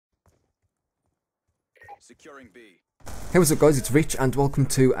Securing B. Hey, what's up guys, it's Rich and welcome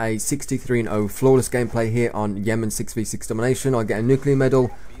to a 63-0 flawless gameplay here on Yemen 6v6 domination. I get a nuclear medal,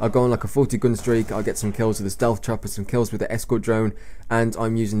 I go on like a 40 gun streak, I get some kills with the stealth chopper, some kills with the escort drone, and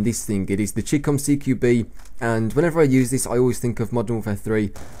I'm using this thing. It is the Chicom CQB, and whenever I use this I always think of Modern Warfare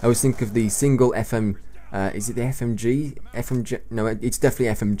 3. I always think of the single FM, is it the FMG? FMG? No, it's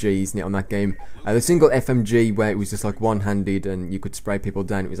definitely FMG, isn't it, on that game? The single FMG where it was just like one-handed and you could spray people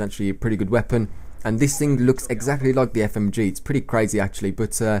down. It was actually a pretty good weapon. And this thing looks exactly like the FMG. It's pretty crazy actually,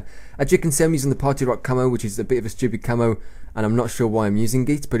 but as you can see I'm using the Party Rock camo, which is a bit of a stupid camo, and I'm not sure why I'm using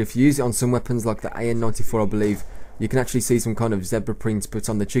it, but if you use it on some weapons like the AN94 I believe, you can actually see some kind of zebra print, but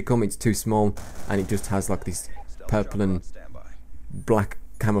on the Chicom it's too small, and it just has like this purple and black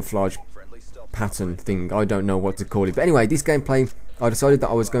camouflage pattern thing. I don't know what to call it, but anyway, this gameplay I decided that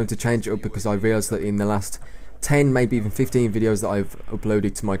I was going to change it up because I realised that in the last 10, maybe even 15 videos that I've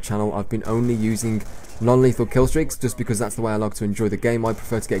uploaded to my channel, I've been only using non-lethal kill streaks just because that's the way I like to enjoy the game. I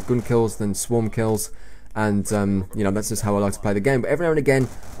prefer to get gun kills than swarm kills, and you know, that's just how I like to play the game. But every now and again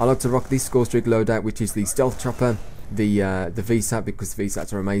I like to rock this score streak loadout, which is the stealth chopper, the VSAT, because the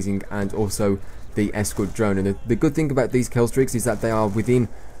VSATs are amazing, and also the escort drone. And the good thing about these kill streaks is that they are within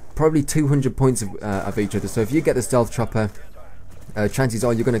probably 200 points of each other. So if you get the stealth chopper, chances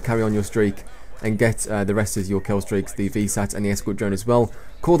are you're going to carry on your streak and get the rest of your kill streaks, the VSAT and the escort drone as well.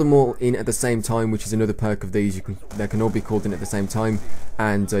 Call them all in at the same time, which is another perk of these. They can all be called in at the same time,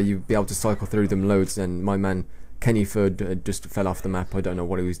 and you'll be able to cycle through them loads. And my man Kenny Ford just fell off the map. I don't know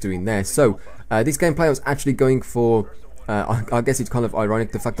what he was doing there. So this gameplay I was actually going for, I guess it's kind of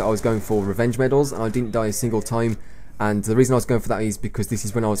ironic, the fact that I was going for revenge medals and I didn't die a single time. And the reason I was going for that is because this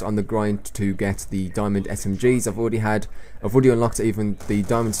is when I was on the grind to get the diamond SMGs. I've already unlocked even the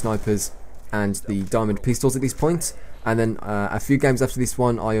diamond snipers and the diamond pistols at this point, and then a few games after this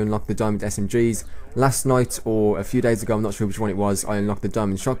one I unlocked the diamond SMGs. Last night or a few days ago, I'm not sure which one it was, I unlocked the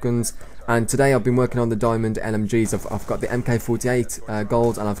diamond shotguns, and today I've been working on the diamond LMGs. I've got the MK48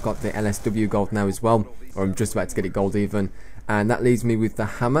 gold, and I've got the LSW gold now as well, or I'm just about to get it gold even, and that leaves me with the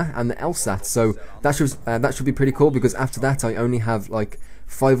hammer and the LSAT. So that should be pretty cool, because after that I only have like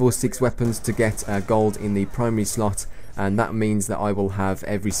 5 or 6 weapons to get gold in the primary slot, and that means that I will have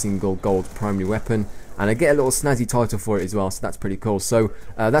every single gold primary weapon, and I get a little snazzy title for it as well, so that's pretty cool. So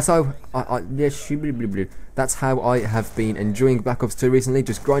that's how I have been enjoying Black Ops 2 recently,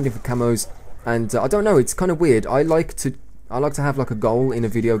 just grinding for camos. And I don't know, it's kind of weird. I like to have like a goal in a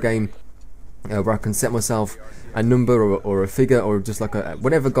video game where I can set myself a number or a figure, or just like a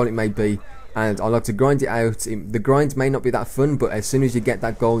whatever goal it may be, and I like to grind it out. The grind may not be that fun, but as soon as you get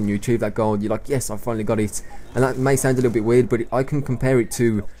that goal and you achieve that goal, you're like, yes, I finally got it. And that may sound a little bit weird, but I can compare it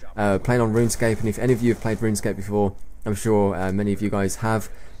to playing on RuneScape. And if any of you have played RuneScape before, I'm sure many of you guys have,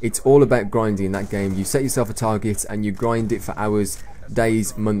 it's all about grinding in that game. You set yourself a target and you grind it for hours,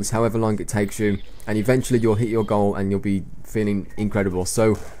 days, months, however long it takes you, and eventually you'll hit your goal and you'll be feeling incredible.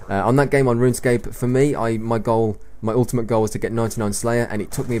 So on that game on RuneScape, for me, my ultimate goal was to get 99 Slayer, and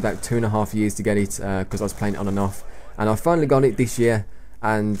it took me about 2.5 years to get it because I was playing it on and off, and I finally got it this year.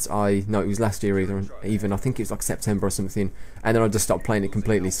 And no, it was last year even I think it was like September or something, and then I just stopped playing it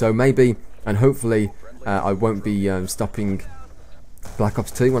completely. So maybe and hopefully I won't be stopping Black Ops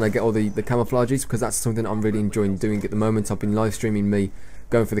 2 when I get all the camouflages, because that's something I'm really enjoying doing at the moment. I've been live streaming me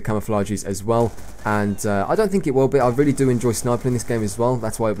going for the camouflages as well, and I don't think it will be. I really do enjoy sniping in this game as well.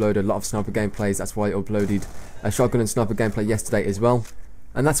 That's why I uploaded a lot of sniper gameplays. That's why I uploaded a shotgun and sniper gameplay yesterday as well.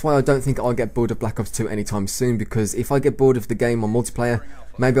 And that's why I don't think I'll get bored of Black Ops 2 anytime soon, because if I get bored of the game on multiplayer,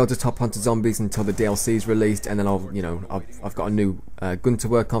 maybe I'll just hop onto zombies until the DLC is released, and then I've got a new gun to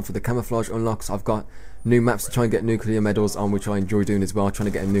work on for the camouflage unlocks. I've got new maps to try and get nuclear medals on, which I enjoy doing as well, trying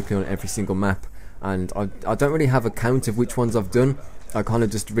to get a nuclear on every single map. And I don't really have a count of which ones I've done. I kind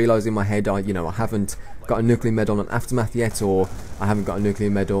of just realised in my head, I haven't got a nuclear medal on Aftermath yet, or I haven't got a nuclear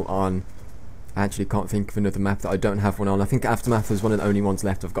medal on, I actually can't think of another map that I don't have one on. I think Aftermath is one of the only ones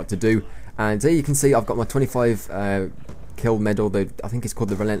left I've got to do. And here you can see I've got my 25 kill medal, I think it's called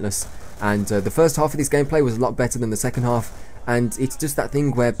the Relentless. And the first half of this gameplay was a lot better than the second half. And it's just that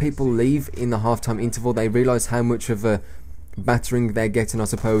thing where people leave in the halftime interval. They realise how much of a battering they're getting, I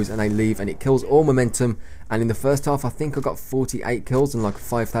suppose, and they leave, and it kills all momentum. And in the first half I think I got 48 kills and like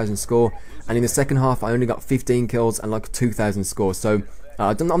 5,000 score, and in the second half I only got 15 kills and like 2,000 score. So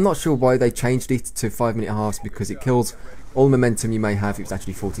I'm not sure why they changed it to 5-minute halves, because it kills all momentum you may have. It was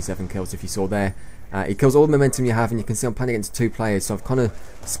actually 47 kills if you saw there. It kills all the momentum you have, and you can see I'm playing against 2 players, so I've kind of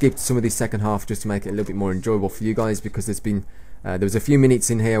skipped some of this second half just to make it a little bit more enjoyable for you guys, because there's been There was a few minutes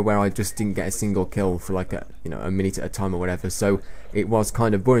in here where I just didn't get a single kill for like a minute at a time or whatever, so it was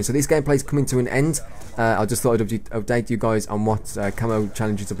kind of boring. So this gameplay is coming to an end. I just thought I'd update you guys on what camo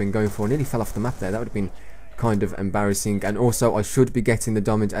challenges I've been going for. I nearly fell off the map there. That would have been kind of embarrassing. And also I should be getting the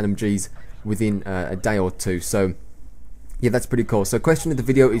diamond LMGs within a day or two. So yeah, that's pretty cool. So question of the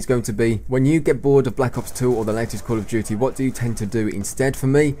video is going to be, when you get bored of Black Ops 2 or the latest Call of Duty, what do you tend to do instead? For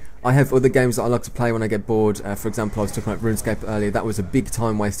me, I have other games that I like to play when I get bored. For example, I was talking about RuneScape earlier. That was a big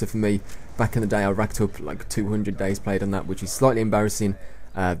time waster for me. Back in the day, I racked up like 200 days played on that, which is slightly embarrassing.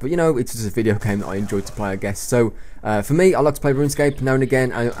 But you know, it's just a video game that I enjoy to play, I guess. So for me, I like to play RuneScape now and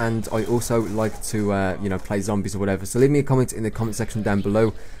again, and I also like to play zombies or whatever. So leave me a comment in the comment section down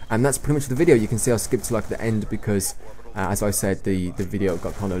below, and that's pretty much the video. You can see I skipped to like the end because as I said, the video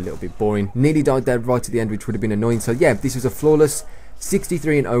got kind of a little bit boring. Nearly died there right at the end, which would have been annoying. So yeah, this was a flawless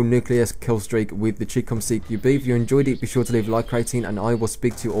 63-0 nucleus kill streak with the Chicom CQB. If you enjoyed it, be sure to leave a like rating, and I will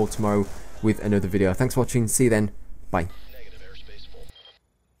speak to you all tomorrow with another video. Thanks for watching. See you then. Bye.